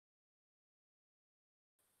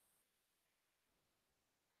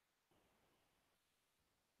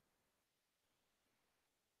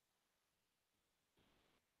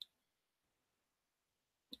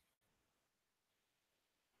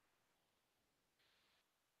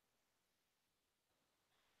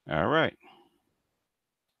All right.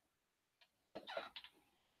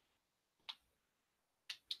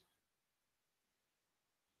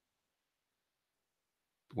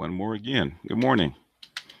 One more again. Good morning.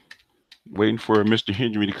 Waiting for Mr.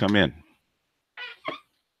 Henry to come in.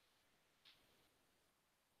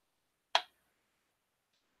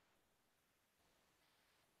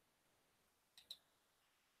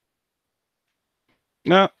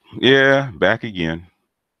 No, yeah, back again.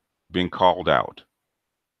 Been called out.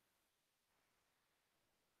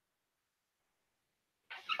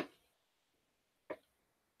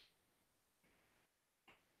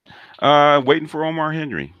 Waiting for Omar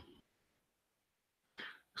Henry.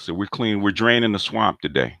 So we're clean. We're draining the swamp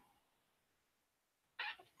today.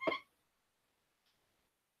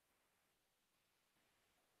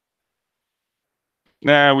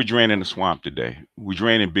 Nah, we're draining the swamp today. We're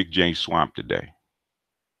draining Big James swamp today.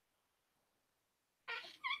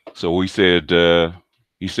 So he says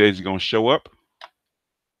he's gonna show up.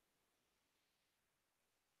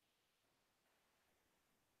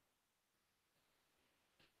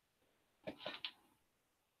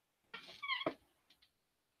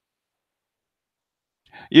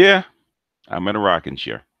 Yeah, I'm in a rocking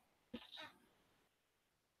chair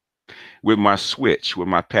with my switch, with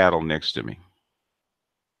my paddle next to me.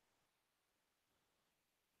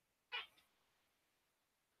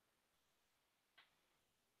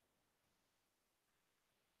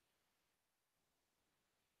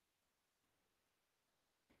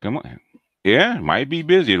 Come on. Yeah, might be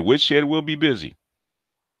busy. The woodshed will be busy.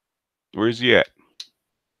 Where's he at?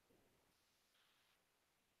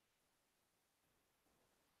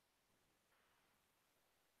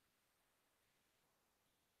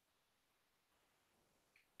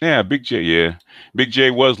 Yeah, Big J. Yeah, Big J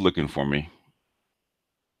was looking for me.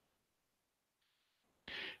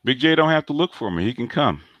 Big J don't have to look for me. He can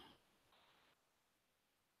come.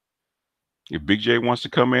 If Big J wants to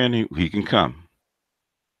come in, he can come.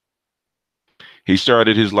 He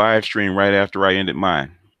started his live stream right after I ended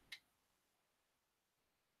mine.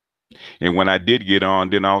 And when I did get on,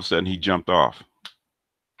 then all of a sudden he jumped off.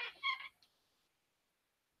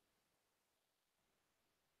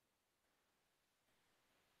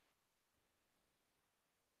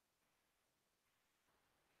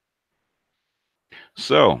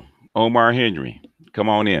 So, Omar Henry, come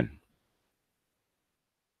on in.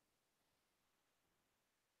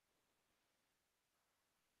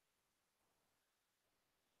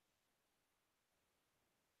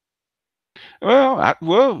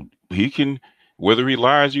 Well, he can, whether he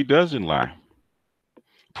lies, he doesn't lie.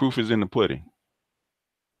 Proof is in the pudding.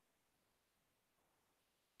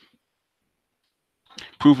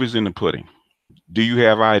 Proof is in the pudding. Do you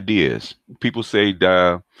have ideas? People say,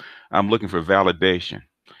 I'm looking for validation.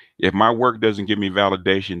 If my work doesn't give me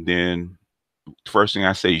validation, then first thing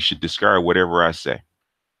I say, you should discard whatever I say.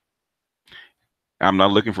 I'm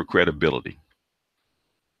not looking for credibility.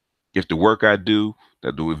 If the work I do,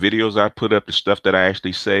 the videos I put up, the stuff that I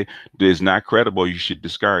actually say is not credible, you should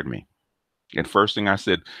discard me. And first thing I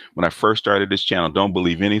said when I first started this channel, don't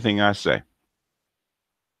believe anything I say.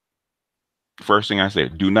 First thing I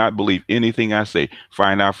said, do not believe anything I say.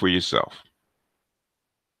 Find out for yourself.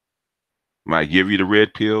 When I give you the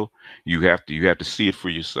red pill, you have to see it for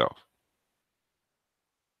yourself.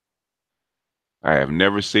 I have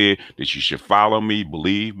never said that you should follow me,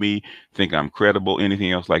 believe me, think I'm credible,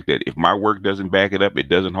 anything else like that. If my work doesn't back it up, it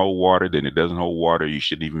doesn't hold water, then it doesn't hold water. You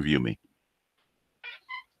shouldn't even view me.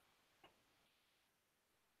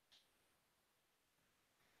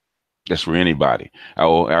 That's for anybody. I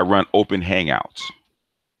run open hangouts.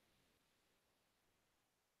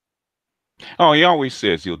 Oh, he always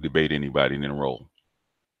says he'll debate anybody and enroll.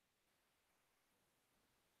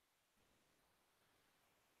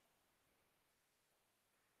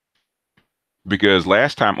 Because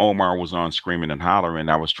last time Omar was on screaming and hollering,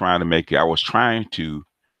 I was trying to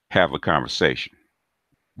have a conversation.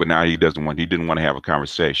 But now he didn't want to have a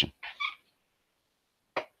conversation.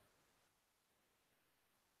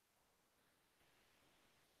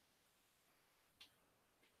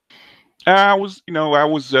 I was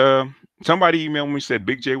somebody emailed me, said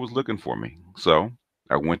Big J was looking for me. So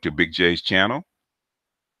I went to Big J's channel.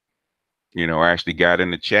 I actually got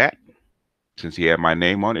in the chat since he had my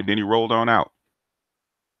name on it. Then he rolled on out.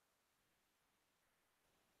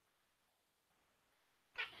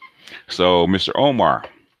 So, Mr. Omar,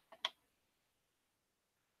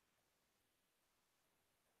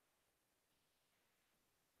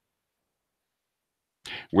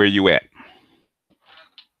 where you at?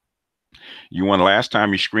 You won last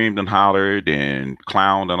time you screamed and hollered and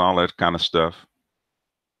clowned and all that kind of stuff.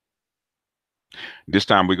 This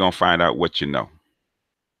time we're gonna find out what you know.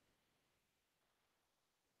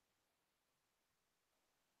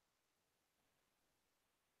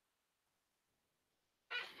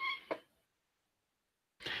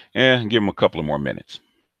 Give him a couple of more minutes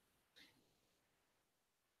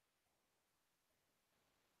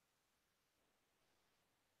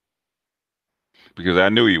because I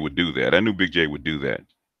knew he would do that. I knew Big J would do that.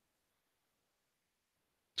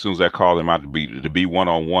 As soon as I called him out to be one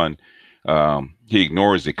on one, he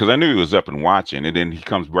ignores it because I knew he was up and watching, and then he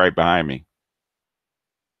comes right behind me.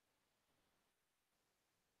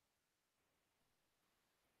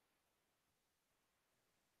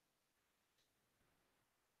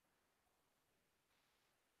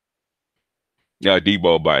 Yeah,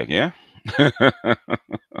 Debo bike. Yeah,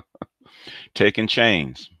 taking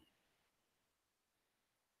chains.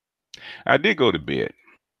 I did go to bed.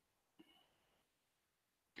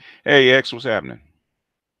 Hey X, what's happening?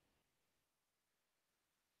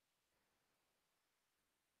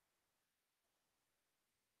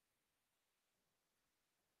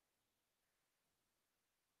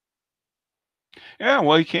 Yeah,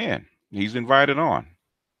 well he can. He's invited on.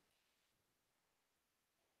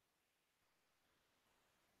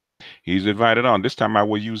 He's invited on. This time I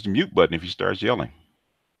will use the mute button if he starts yelling.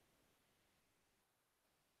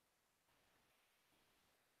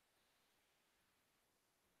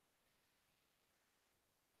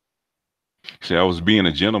 See, I was being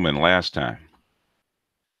a gentleman last time.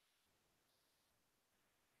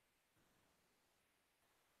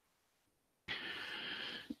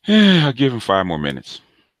 Yeah, I'll give him 5 more minutes.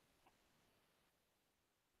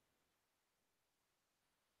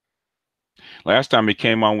 Last time he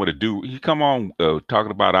came on with he come on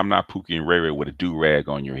talking about I'm not Pookie and Ray Ray with a do rag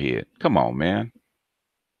on your head. Come on, man.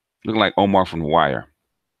 Looking like Omar from The Wire.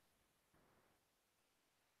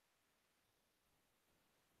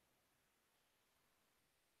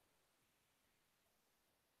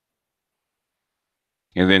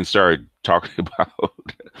 And then started talking about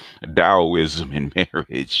Taoism and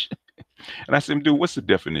marriage. And I said, dude, what's the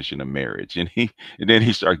definition of marriage? And then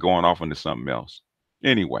he started going off into something else.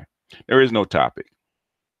 Anyway, there is no topic.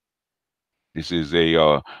 This is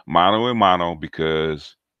a mano a mano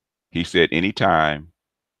because he said anytime.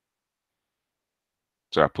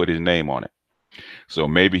 So I put his name on it. So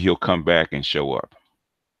maybe he'll come back and show up.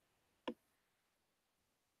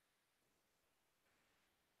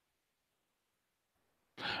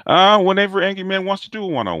 Whenever Angry Man wants to do a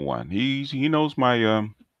one-on-one, he knows my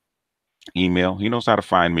email. He knows how to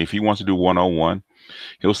find me. If he wants to do one-on-one,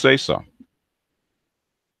 he'll say so.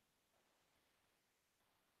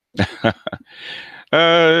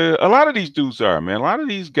 A lot of these dudes are, man. A lot of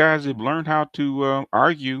these guys have learned how to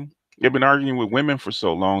argue. They've been arguing with women for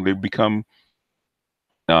so long. They become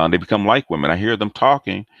like women. I hear them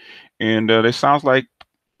talking, and it sounds like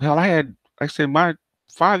hell. Like I said, my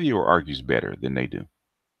 5-year-old argues better than they do.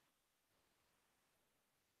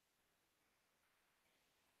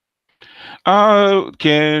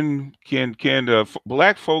 Can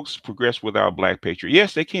black folks progress without black patriarchy?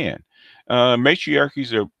 Yes, they can.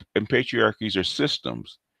 Matriarchies are and patriarchies are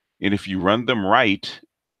systems, and if you run them right,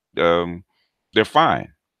 um, they're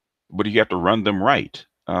fine. But you have to run them right.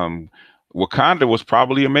 Wakanda was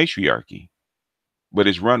probably a matriarchy, but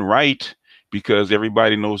it's run right because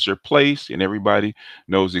everybody knows their place and everybody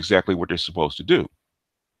knows exactly what they're supposed to do.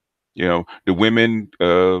 The women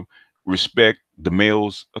respect the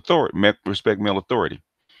male's authority, respect male authority.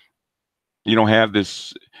 You don't have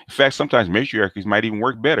this. In fact, sometimes matriarchies might even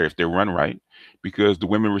work better if they're run right because the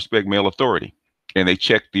women respect male authority and they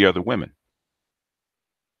check the other women.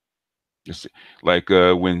 It's like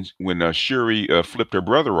when Shuri flipped her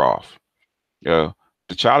brother off, uh,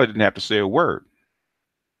 the child didn't have to say a word.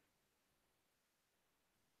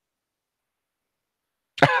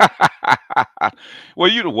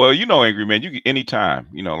 well, Angry Man, you can anytime.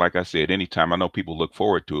 Like I said, anytime. I know people look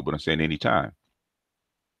forward to it, but I'm saying anytime.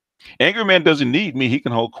 Angry Man doesn't need me. He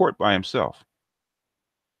can hold court by himself.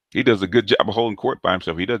 He does a good job of holding court by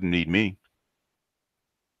himself. He doesn't need me.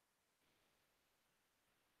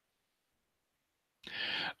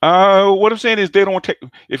 What I'm saying is they don't take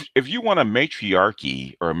if you want a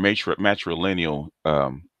matriarchy or a matrilineal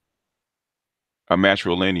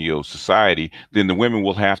society, then the women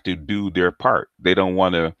will have to do their part. They don't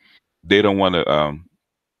want to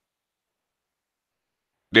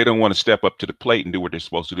step up to the plate and do what they're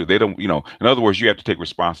supposed to do. They don't, in other words, you have to take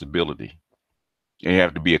responsibility and you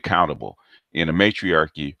have to be accountable. In a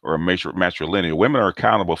matriarchy or a matrilineal, women are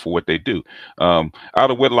accountable for what they do. Out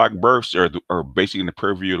of wedlock births are basically in the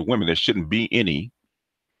purview of the women. There shouldn't be any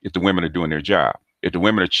if the women are doing their job. If the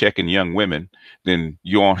women are checking young women, then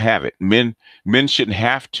you won't have it. Men shouldn't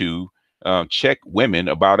have to check women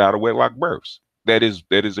about out of wedlock births. That is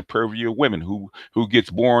a purview of women. Who gets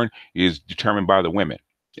born is determined by the women,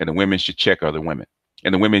 and the women should check other women.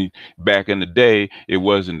 And the women back in the day, it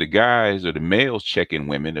wasn't the guys or the males checking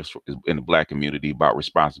women in the black community about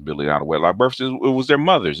responsibility out of wedlock births. It was their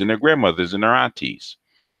mothers and their grandmothers and their aunties.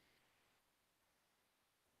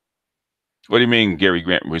 What do you mean, Gary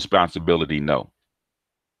Grant? Responsibility? No.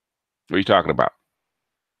 What are you talking about?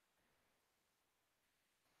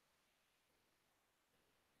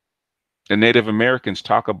 The Native Americans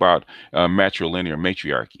talk about matrilineal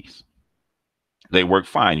matriarchies. They work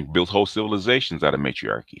fine. You build whole civilizations out of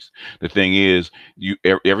matriarchies. The thing is,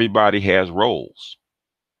 everybody has roles.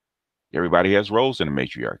 Everybody has roles in a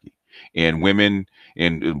matriarchy. And women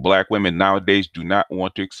and black women nowadays do not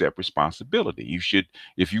want to accept responsibility. You should,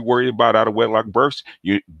 if you worry about out of wedlock births,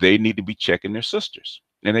 they need to be checking their sisters,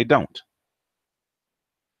 and they don't.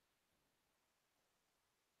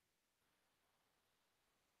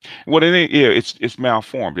 Well, yeah, it's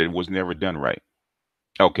malformed. It was never done right.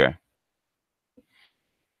 Okay.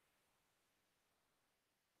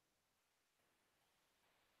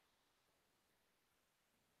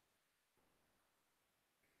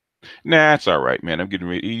 Nah, it's all right, man. I'm getting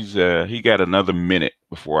ready. He got another minute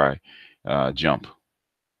before I jump.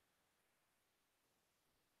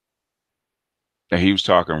 And he was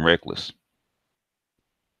talking reckless.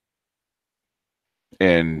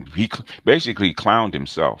 And basically clowned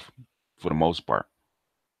himself for the most part,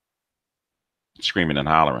 screaming and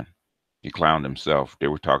hollering. He clowned himself. They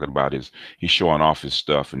were talking about he's showing off his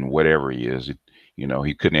stuff and whatever he is.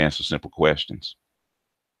 He couldn't answer simple questions.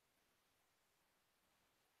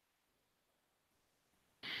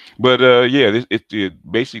 But yeah,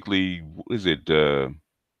 it basically, what is it?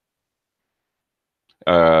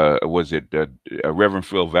 Was it Reverend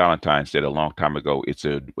Phil Valentine said a long time ago? It's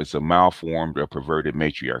a malformed or perverted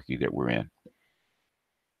matriarchy that we're in.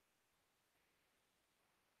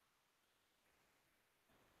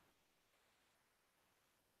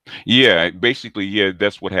 Yeah, basically, yeah,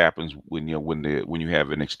 that's what happens when you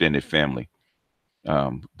have an extended family.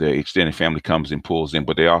 The extended family comes and pulls in,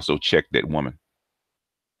 but they also check that woman.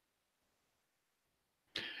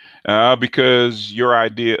 Because your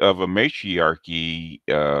idea of a matriarchy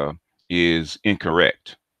is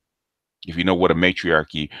incorrect. If you know what a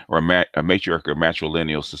matriarchy or a matriarch or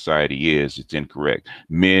matrilineal society is, it's incorrect.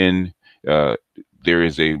 Men, uh, there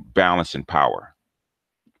is a balance in power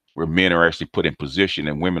where men are actually put in position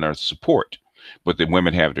and women are support, but the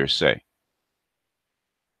women have their say.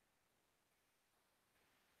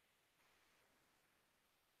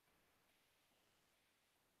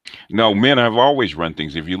 No, men have always run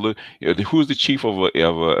things. If you look, who's the chief of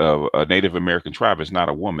a Native American tribe? It's not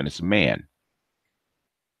a woman; it's a man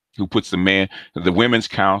who puts the women's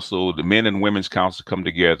council, the men and women's council come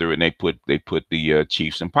together and they put the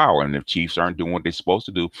chiefs in power. And if chiefs aren't doing what they're supposed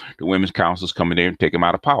to do, the women's councils come in there and take them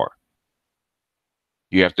out of power.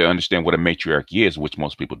 You have to understand what a matriarchy is, which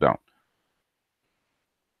most people don't.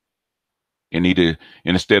 And need to,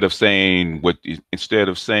 and instead of saying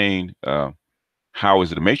how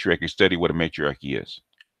is it a matriarchy, study what a matriarchy is.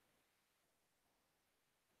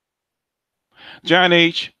 John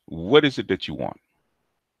H., what is it that you want?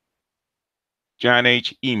 John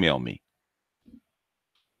H., email me.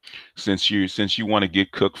 Since you want to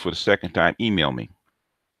get cooked for the second time, email me.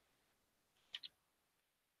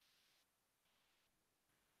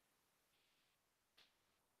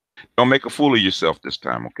 Don't make a fool of yourself this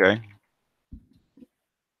time, okay?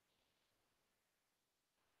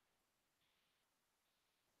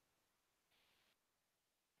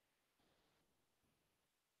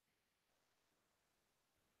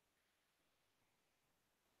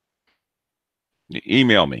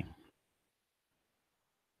 Email me.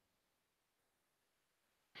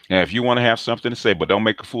 Now, if you want to have something to say, but don't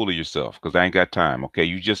make a fool of yourself, because I ain't got time. Okay,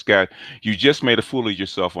 you just made a fool of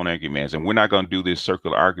yourself on arguments, and we're not going to do this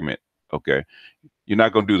circular argument. Okay, you're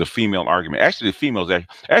not going to do the female argument. Actually,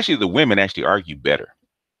 actually the women actually argue better.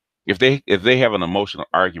 If they have an emotional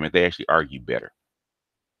argument, they actually argue better.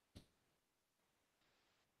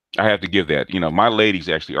 I have to give that. My ladies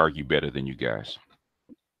actually argue better than you guys.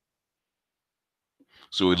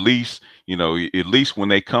 So at least when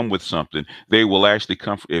they come with something, they will actually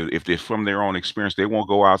come. If they're from their own experience, they won't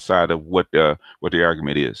go outside of what the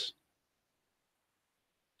argument is.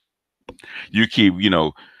 You keep,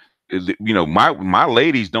 my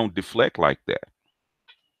ladies don't deflect like that.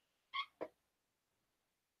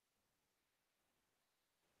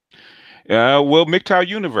 Well, MGTOW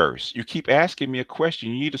universe, you keep asking me a question.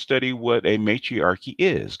 You need to study what a matriarchy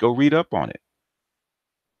is. Go read up on it.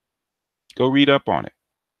 Go read up on it.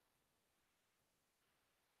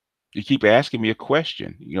 You keep asking me a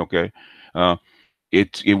question. Okay. Uh,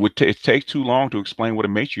 it takes too long to explain what a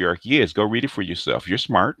matriarchy is. Go read it for yourself. You're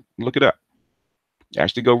smart. Look it up.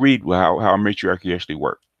 Actually, go read how matriarchy actually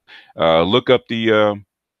works. Look up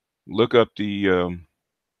look up the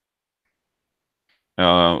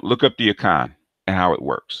look up the econ and how it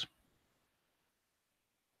works.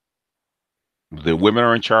 The women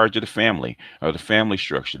are in charge of the family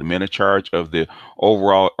structure. The men are in charge of the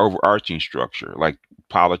overall overarching structure, like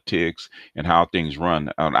politics and how things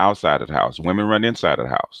run on outside of the house. Women run inside of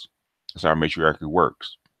the house. That's how matriarchy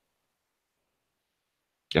works.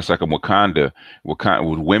 That's like a Wakanda.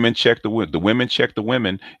 Wakanda, the women check the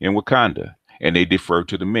women in Wakanda, and they defer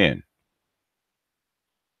to the men.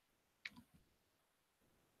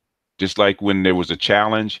 Just like when there was a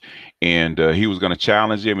challenge, and he was going to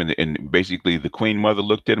challenge him, and basically the Queen Mother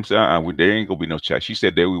looked at him and said, "There ain't gonna be no challenge." She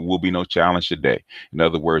said, "There will be no challenge today." In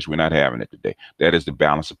other words, we're not having it today. That is the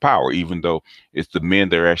balance of power. Even though it's the men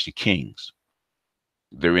that are actually kings,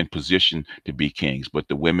 they're in position to be kings, but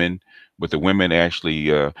the women actually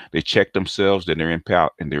they check themselves, then they're in power,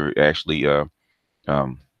 and they're actually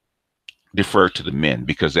um, defer to the men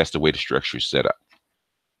because that's the way the structure is set up.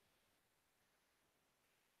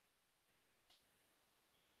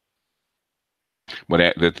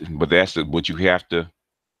 But that's what you have to.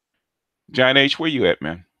 John H, where you at,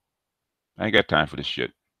 man? I ain't got time for this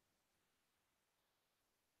shit.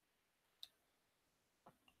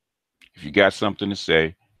 If you got something to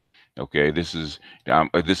say, okay, this.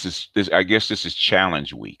 I guess this is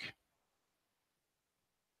challenge week.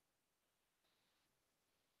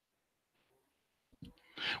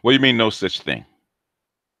 What do you mean, no such thing?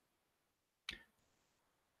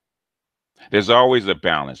 There's always a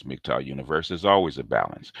balance, MGTOW universe. There's always a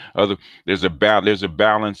balance. There's a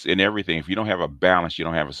balance in everything. If you don't have a balance, you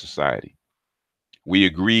don't have a society. We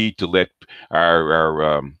agreed to let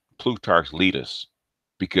our Plutarchs lead us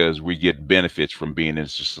because we get benefits from being in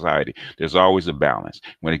society. There's always a balance.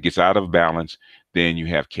 When it gets out of balance, then you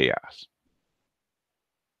have chaos.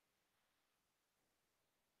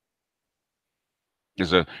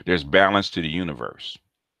 There's balance to the universe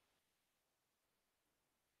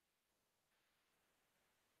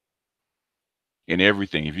in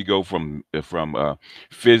everything. If you go from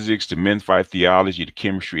physics to men fight theology to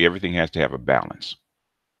chemistry, everything has to have a balance.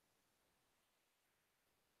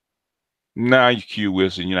 Nah, you Q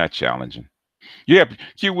Wilson, you're not challenging. Yeah,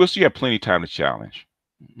 Q Wilson, you have plenty of time to challenge.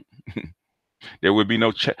 There will be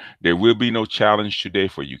there will be no challenge today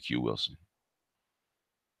for you, Q Wilson.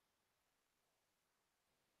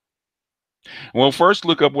 Well, first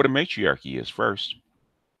look up what a matriarchy is first.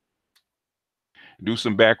 Do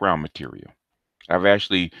some background material. I've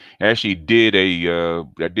actually did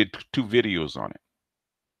I did two videos on it.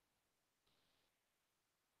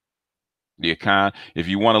 The econ. If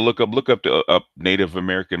you want to look up the up Native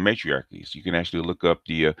American matriarchies, you can actually look up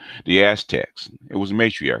the Aztecs. It was a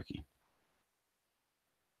matriarchy.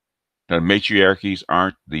 The matriarchies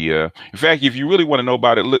aren't the. In fact, if you really want to know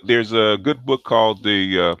about it, look. There's a good book called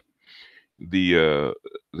the uh, the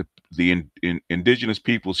Indigenous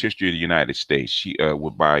Peoples History of the United States. She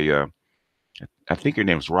by I think her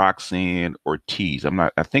name is Roxanne Ortiz. I'm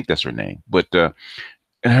not. I think that's her name. But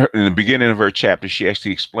in the beginning of her chapter, she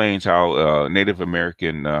actually explains how Native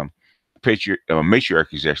American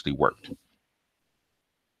matriarchies actually worked.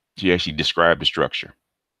 She actually described the structure.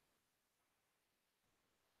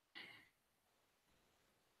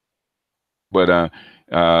 But I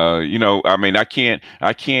mean, I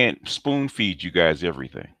can't spoon feed you guys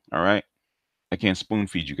everything. All right, I can't spoon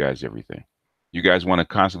feed you guys everything. You guys want to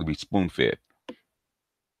constantly be spoon fed.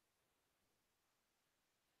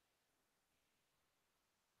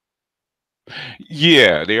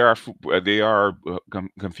 Yeah, they are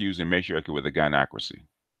confusing matriarchy with a gynocracy.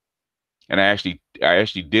 And I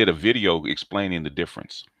actually did a video explaining the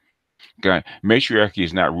difference. Matriarchy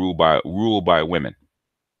is not ruled by women.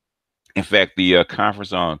 In fact, the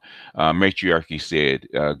conference on matriarchy said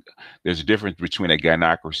there's a difference between a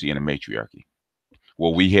gynocracy and a matriarchy.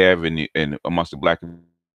 What we have in amongst the black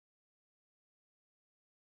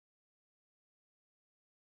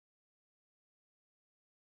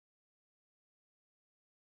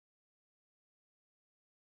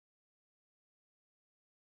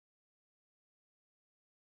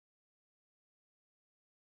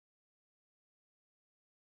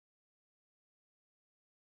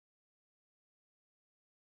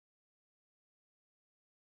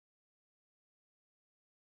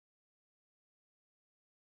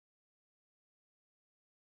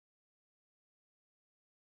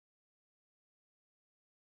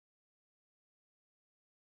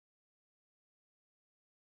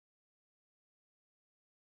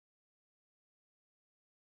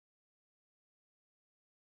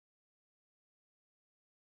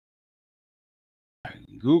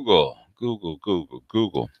Google. Google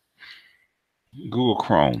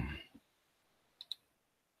Chrome.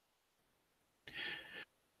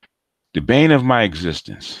 The bane of my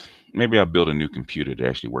existence. Maybe I'll build a new computer that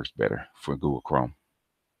actually works better for Google Chrome.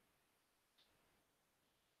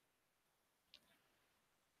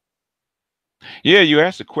 Yeah, you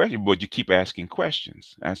asked a question, but you keep asking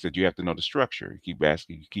questions. I said you have to know the structure. You keep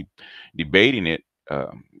asking, you keep debating it,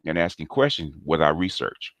 and asking questions without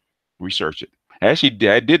research. Research it. Actually,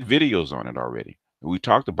 I did videos on it already. We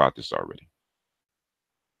talked about this already.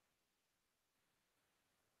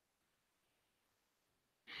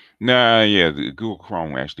 Nah, yeah, the Google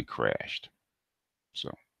Chrome actually crashed. So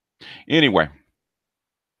anyway,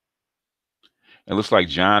 it looks like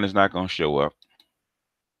John is not going to show up.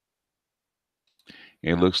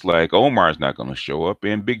 It looks like Omar's not going to show up,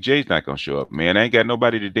 and Big J's not going to show up. Man, I ain't got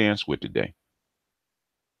nobody to dance with today.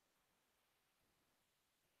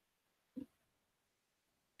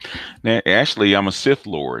 Now, actually, I'm a Sith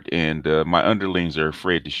Lord, and my underlings are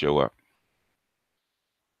afraid to show up.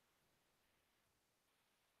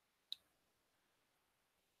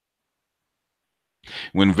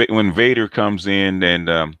 When Vader comes in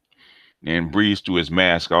and breathes through his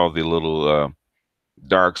mask, all the little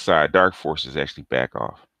dark forces actually back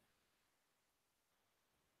off.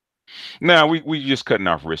 Now we just cutting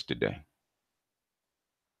off wrists today.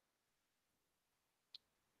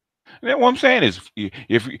 And what I'm saying is,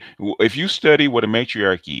 if you study what a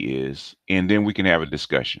matriarchy is, and then we can have a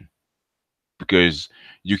discussion. Because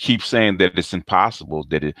you keep saying that it's impossible,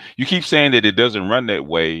 you keep saying that it doesn't run that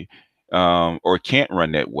way, or can't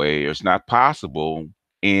run that way, or it's not possible.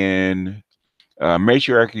 And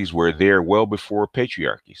matriarchies were there well before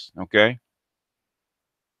patriarchies. Okay,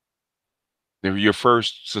 your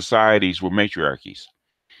first societies were matriarchies,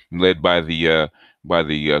 led by the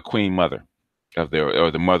queen mother of their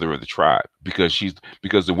or the mother of the tribe, because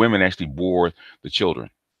the women actually bore the children.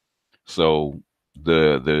 So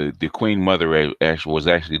the queen mother actually was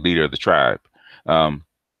actually leader of the tribe. Um,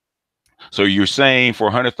 so you're saying for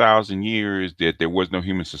 100,000 years that there was no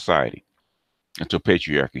human society until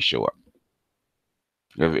patriarchy show up.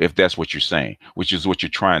 If that's what you're saying, which is what you're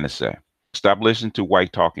trying to say. Stop listening to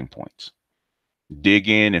white talking points. Dig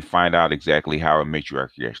in and find out exactly how a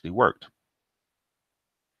matriarchy actually worked.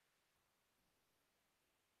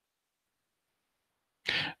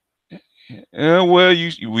 Well,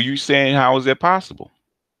 you saying how is that possible?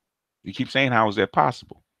 You keep saying how is that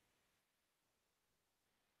possible?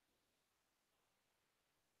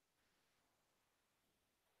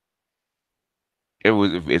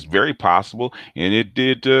 It's very possible, and it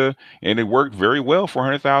did, and it worked very well for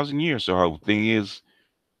 100,000 years. So the thing is,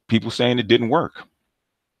 people saying it didn't work,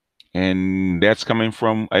 and that's coming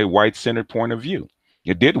from a white-centered point of view.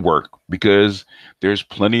 It did work because there's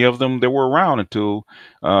plenty of them that were around until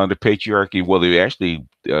the patriarchy. Well,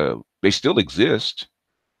 they still exist.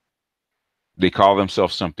 They call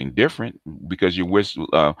themselves something different because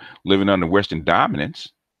living under Western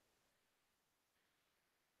dominance.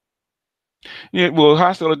 Yeah, well,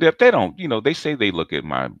 hostile adept, they don't, they say they look at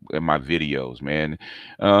my videos, man.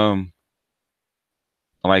 Um,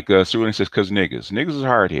 like Cerulean says, cause niggas is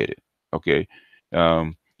hard headed. Okay.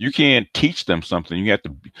 You can't teach them something. You have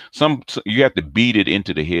to beat it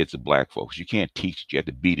into the heads of black folks. You can't teach it. You have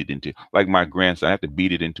to beat it into, like my grandson, I have to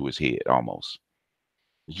beat it into his head almost.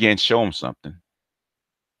 You can't show him something.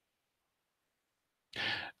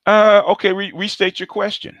 Okay, restate your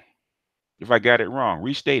question. If I got it wrong,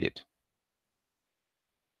 restate it.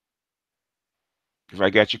 If I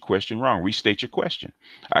got your question wrong, restate your question.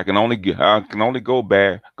 I can only go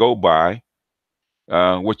by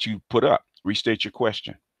what you put up. Restate your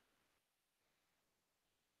question.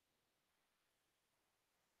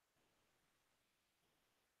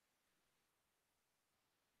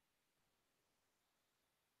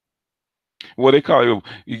 Well, they call it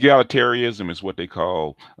egalitarianism is what they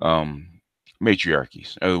call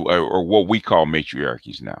matriarchies, or what we call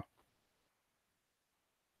matriarchies now.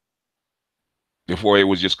 Before it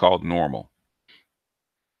was just called normal.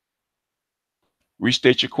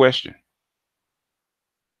 Restate your question.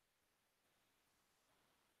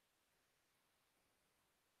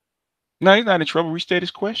 No, he's not in trouble. Restate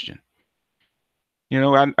his question.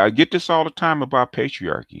 I get this all the time about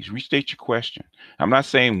patriarchies. Restate your question. I'm not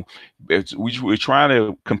saying we're trying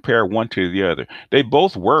to compare one to the other. They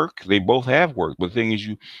both work. They both have worked. But the thing is,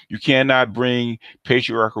 you cannot bring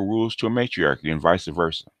patriarchal rules to a matriarchy and vice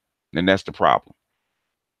versa. And that's the problem.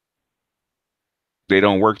 They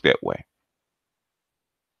don't work that way.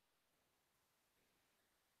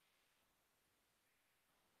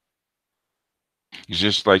 It's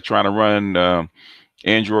just like trying to run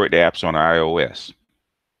Android apps on iOS.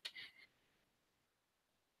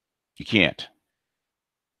 You can't.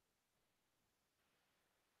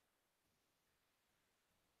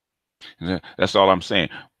 That's all I'm saying.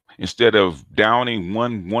 Instead of downing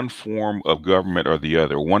one form of government or the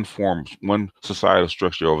other, one societal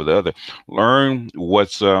structure over the other, learn what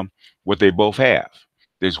they both have.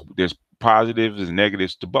 There's positives and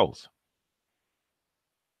negatives to both.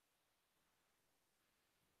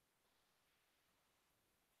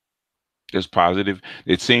 There's positive.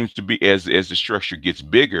 It seems to be as the structure gets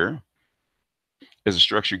bigger, as the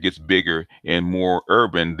structure gets bigger and more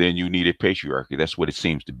urban, then you need a patriarchy. That's what it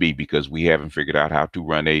seems to be because we haven't figured out how to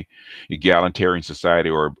run a egalitarian society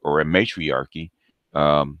or a matriarchy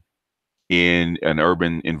um, in an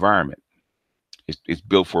urban environment. It's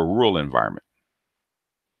built for a rural environment.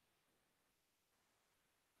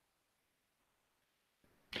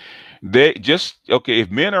 They just okay.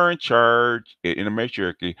 If men are in charge in a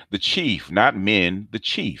matriarchy, the chief, not men, the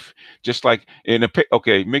chief. Just like in a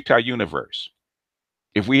okay MGTOW universe,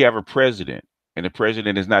 if we have a president and the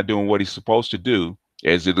president is not doing what he's supposed to do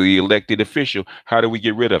as the elected official, how do we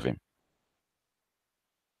get rid of him?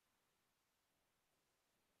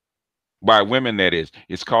 By women, that is.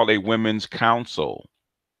 It's called a women's council.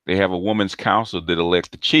 They have a women's council that elects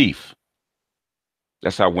the chief.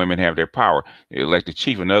 That's how women have their power. They elect the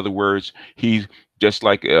chief. In other words, he's just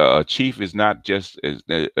like a chief is not just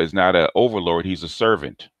is not an overlord. He's a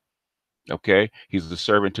servant. Okay, he's a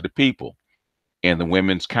servant to the people. And the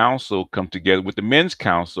women's council come together with the men's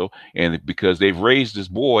council, and because they've raised this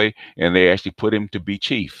boy, and they actually put him to be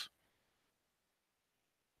chief.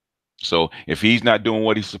 So if he's not doing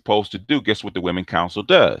what he's supposed to do, guess what the women council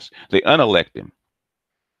does? They unelect him.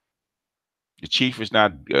 The chief is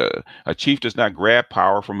not a chief does not grab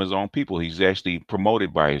power from his own people. He's actually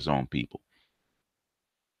promoted by his own people.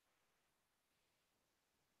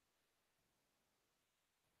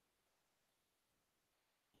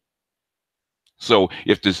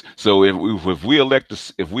 If we elect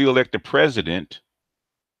if we elect the president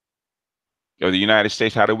of the United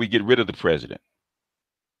States, how do we get rid of the president?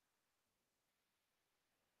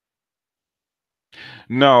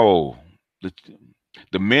 No, the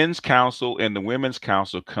the men's council and the women's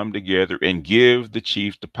council come together and give the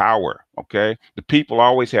chief the power. Okay, the people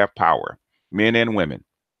always have power, men and women.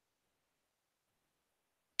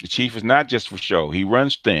 The chief is not just for show. He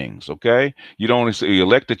runs things, okay? You don't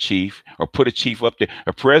elect a chief or put a chief up there.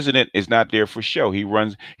 A president is not there for show. He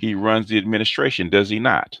runs the administration, does he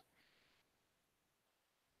not?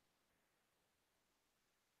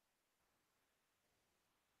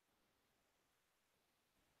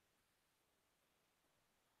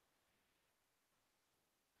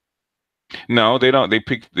 No, they don't. They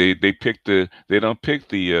pick they don't pick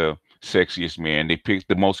the sexiest man. They pick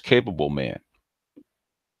the most capable man.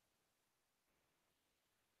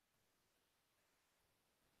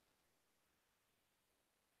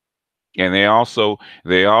 And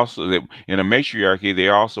in a matriarchy, they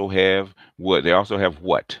also have what? They also have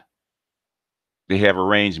what? They have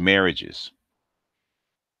arranged marriages.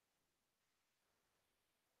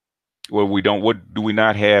 Well, we don't. What do we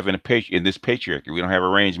not have in this patriarchy? We don't have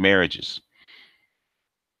arranged marriages.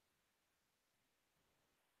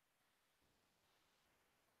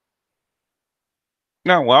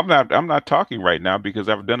 No, well, I'm not talking right now because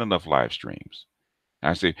I've done enough live streams.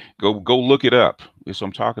 I say go look it up. That's what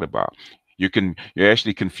I'm talking about. You're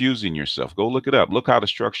actually confusing yourself. Go look it up. Look how the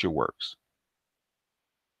structure works.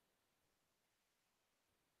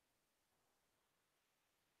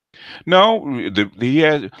 No, he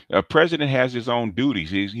has a president has his own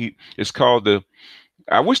duties. It's called the.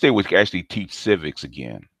 I wish they would actually teach civics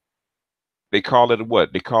again. They call it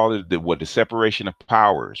what? They call it the separation of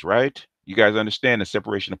powers, right? You guys understand the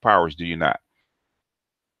separation of powers, do you not?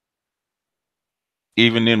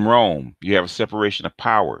 Even in Rome, you have a separation of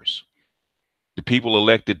powers. The people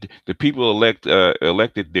elected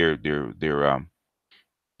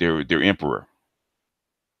their emperor.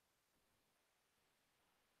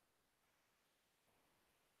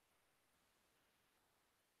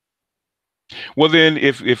 Well, then,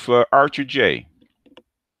 if Archer J,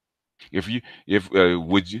 if you if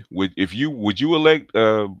would you elect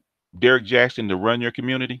Derek Jackson to run your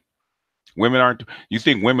community? Women aren't. You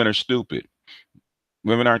think women are stupid?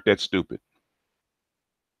 Women aren't that stupid.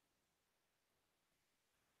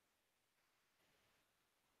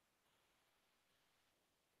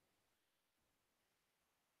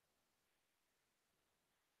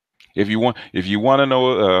 If you want to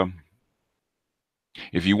know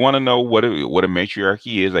if you want to know what a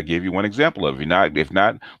matriarchy is, I gave you one example of it. If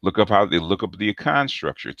not, look up how they look up the econ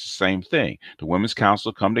structure. It's the same thing. The women's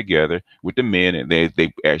council come together with the men, and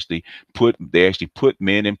they actually put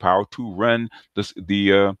men in power to run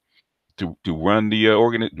the to run the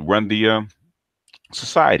run the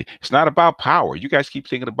society. It's not about power. You guys keep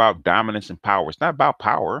thinking about dominance and power. It's not about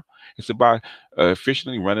power. It's about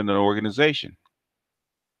efficiently running an organization.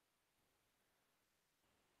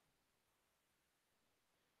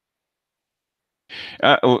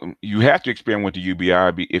 You have to experiment with the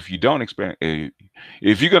UBI. If you don't experiment,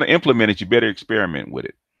 if you're going to implement it, you better experiment with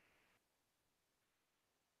it.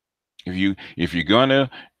 If you're going to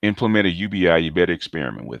implement a UBI, you better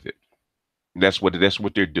experiment with it. That's what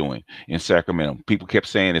they're doing in Sacramento. People kept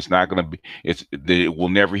saying it's not going to be. It will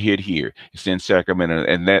never hit here. It's in Sacramento,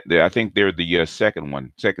 and that I think they're the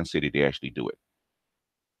second city to actually do it.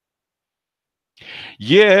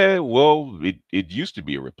 Yeah, well, it used to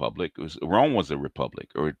be a republic. Rome was a republic,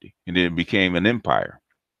 and then it became an empire,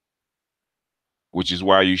 which is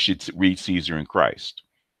why you should read Caesar and Christ.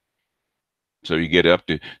 So you get up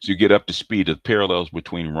to speed of parallels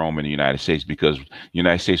between Rome and the United States because the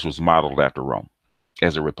United States was modeled after Rome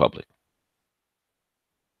as a republic.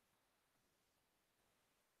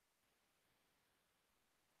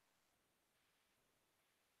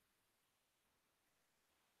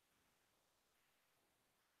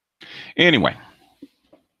 Anyway,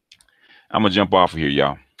 I'm gonna jump off of here,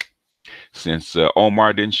 y'all. Since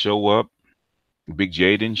Omar didn't show up, Big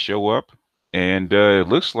J didn't show up, and it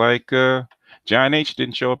looks like John H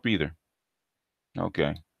didn't show up either.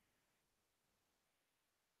 Okay.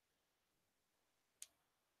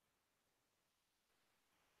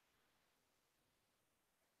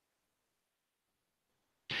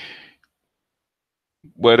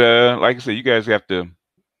 But like I said, you guys have to.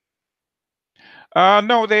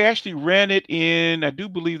 No, they actually ran it in. I do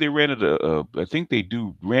believe they ran it. I think they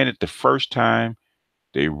do ran it the first time.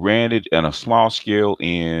 They ran it on a small scale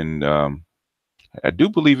in. I do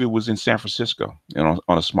believe it was in San Francisco, on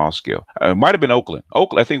a small scale. It might have been Oakland.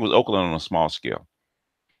 Oakland, I think it was Oakland on a small scale,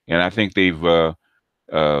 and I think they've uh,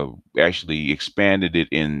 actually expanded it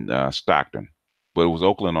in Stockton, but it was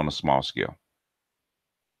Oakland on a small scale.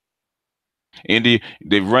 India,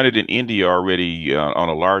 they've run it in India already on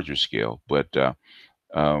a larger scale, but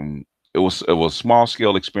um, it was a small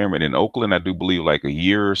scale experiment in Oakland, I do believe, like a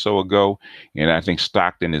year or so ago, and I think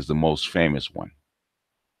Stockton is the most famous one.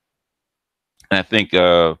 And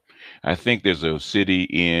I think there's a city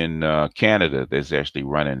in Canada that's actually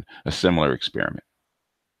running a similar experiment.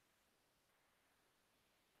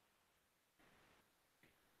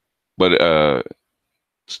 But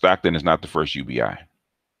Stockton is not the first UBI.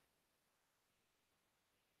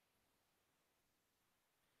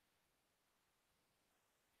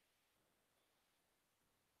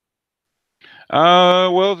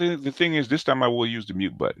 Well, the thing is, this time I will use the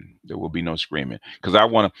mute button. There will be no screaming because I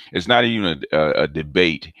want to. It's not even a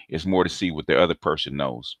debate. It's more to see what the other person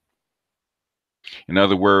knows. In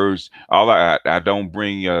other words, I don't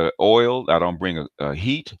bring oil. I don't bring a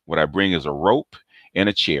heat. What I bring is a rope and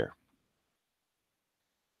a chair.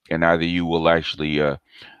 And either you will actually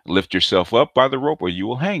lift yourself up by the rope, or you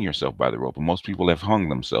will hang yourself by the rope. And most people have hung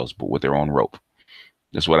themselves, but with their own rope.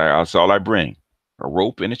 That's all I bring: a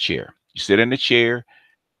rope and a chair. You sit in the chair,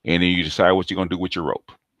 and then you decide what you're gonna do with your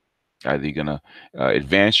rope. Either you're gonna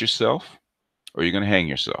advance yourself, or you're gonna hang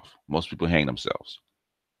yourself. Most people hang themselves.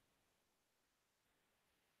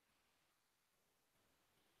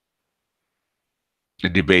 The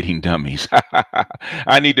debating dummies.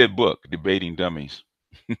 I need that book, Debating Dummies.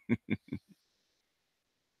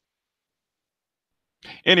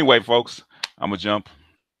 Anyway, folks, I'm gonna jump.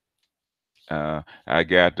 I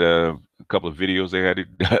got a couple of videos I had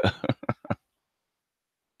to.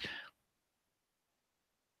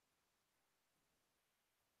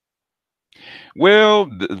 Well,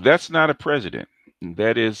 that's not a president.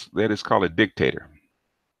 That is called a dictator.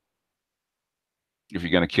 If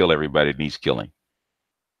you're gonna kill everybody, it needs killing.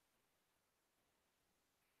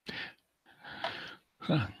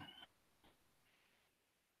 Huh.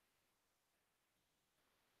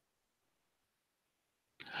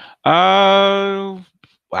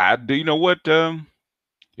 Uh, do you know what?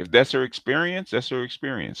 If that's her experience, that's her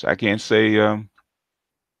experience. I can't say. I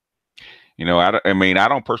mean, I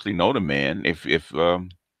don't personally know the man. If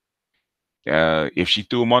she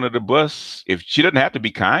threw him under the bus, if she doesn't have to be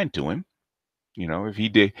kind to him, if he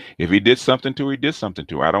did something to her, he did something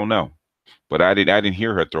to her. I don't know, but I didn't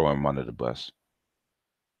hear her throw him under the bus.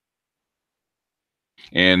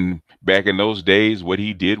 And back in those days, what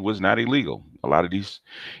he did was not illegal. A lot of these,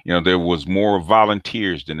 there was more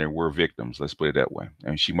volunteers than there were victims. Let's put it that way.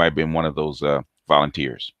 And she might have been one of those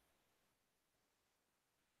volunteers.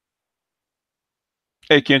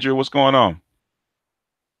 Hey, Kendra, what's going on?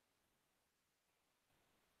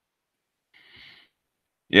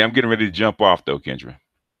 Yeah, I'm getting ready to jump off though, Kendra.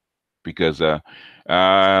 because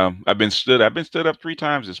I've been stood up 3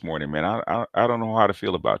 times this morning, man. I don't know how to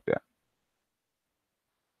feel about that.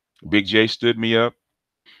 Big J stood me up.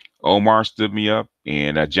 Omar stood me up,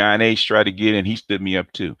 and John H tried to get in. He stood me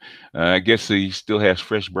up too. I guess he still has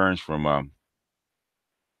fresh burns from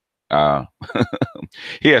uh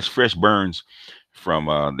he has fresh burns from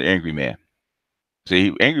the Angry Man.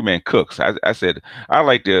 See, Angry Man cooks. I said I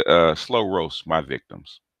like to slow roast my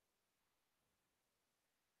victims.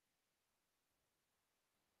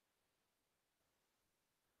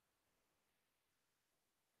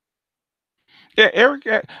 Yeah, Eric.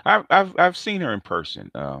 I've seen her in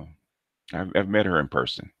person. I've met her in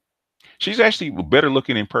person. She's actually better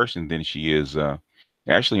looking in person than she is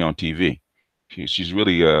actually on TV. She's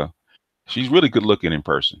really good looking in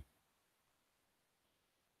person.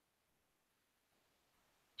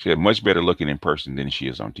 She had much better looking in person than she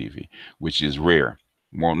is on TV, which is rare.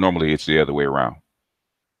 More normally, it's the other way around.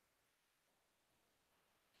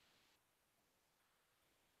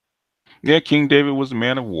 Yeah, King David was a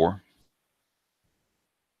man of war,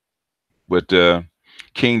 but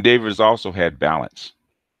King David also had balance.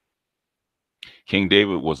 King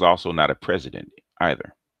David was also not a president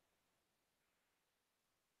either.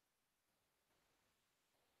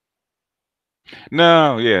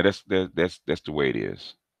 No, yeah, that's the way it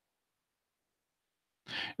is.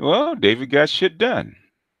 Well, David got shit done,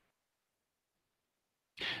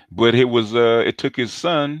 but it took his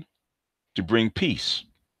son to bring peace.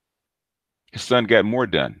 His son got more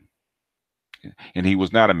done, and he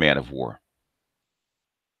was not a man of war.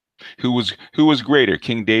 Who was greater,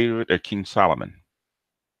 King David or King Solomon?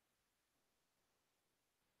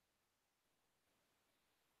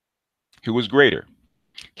 Who was greater,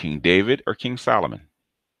 King David or King Solomon?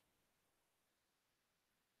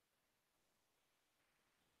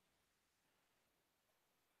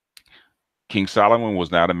 King Solomon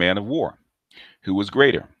was not a man of war. Who was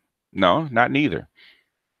greater? No, not neither.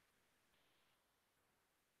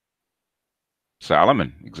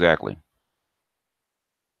 Solomon, exactly.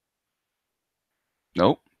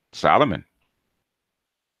 Nope, Solomon.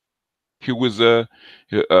 Who was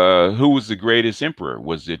the greatest emperor?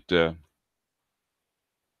 Was it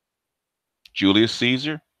Julius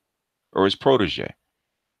Caesar or his protege?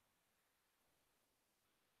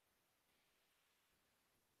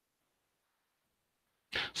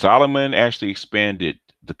 Solomon actually expanded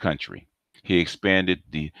the country. He expanded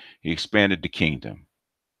the kingdom.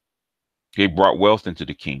 He brought wealth into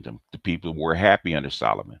the kingdom. The people were happy under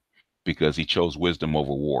Solomon because he chose wisdom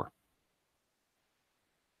over war.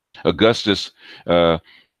 Augustus, uh,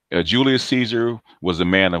 Julius Caesar was a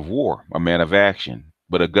man of war, a man of action,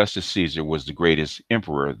 but Augustus Caesar was the greatest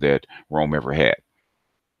emperor that Rome ever had.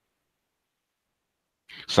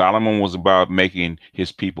 Solomon was about making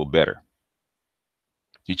his people better.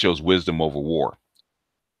 He chose wisdom over war.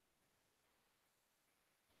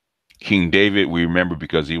 King David, we remember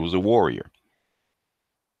because he was a warrior,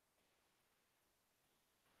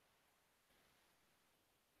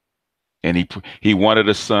 and he wanted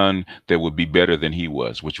a son that would be better than he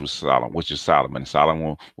was, which was Solomon, which is Solomon.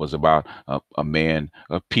 Solomon was about a man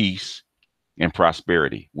of peace and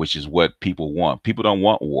prosperity, which is what people want. People don't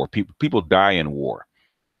want war. People die in war.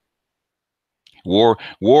 War.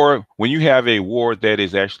 When you have a war, that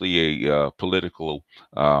is actually a political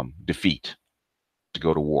defeat to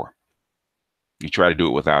go to war. You try to do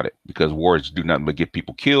it without it because wars do nothing but get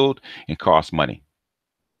people killed and cost money.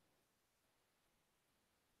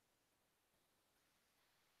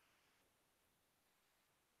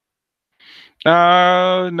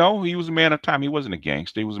 No, he was a man of time. He wasn't a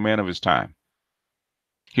gangster. He was a man of his time.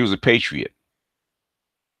 He was a patriot.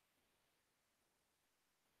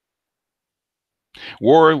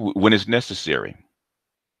 War when it's necessary.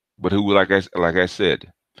 But like I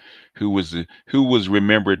said, who was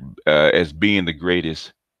remembered as being the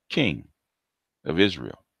greatest king of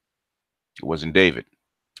Israel? It wasn't David, it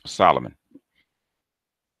was Solomon.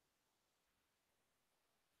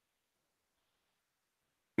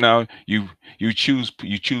 No, you choose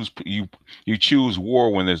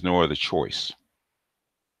war when there's no other choice.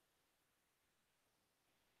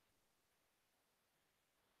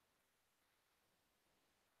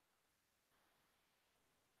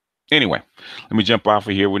 Anyway, let me jump off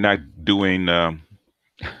of here. We're not doing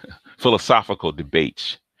philosophical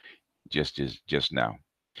debates just now.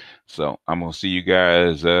 So I'm gonna see you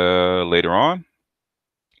guys later on.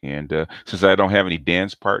 And since I don't have any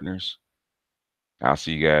dance partners, I'll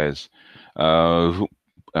see you guys uh, who-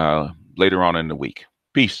 later on in the week.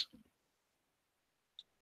 Peace.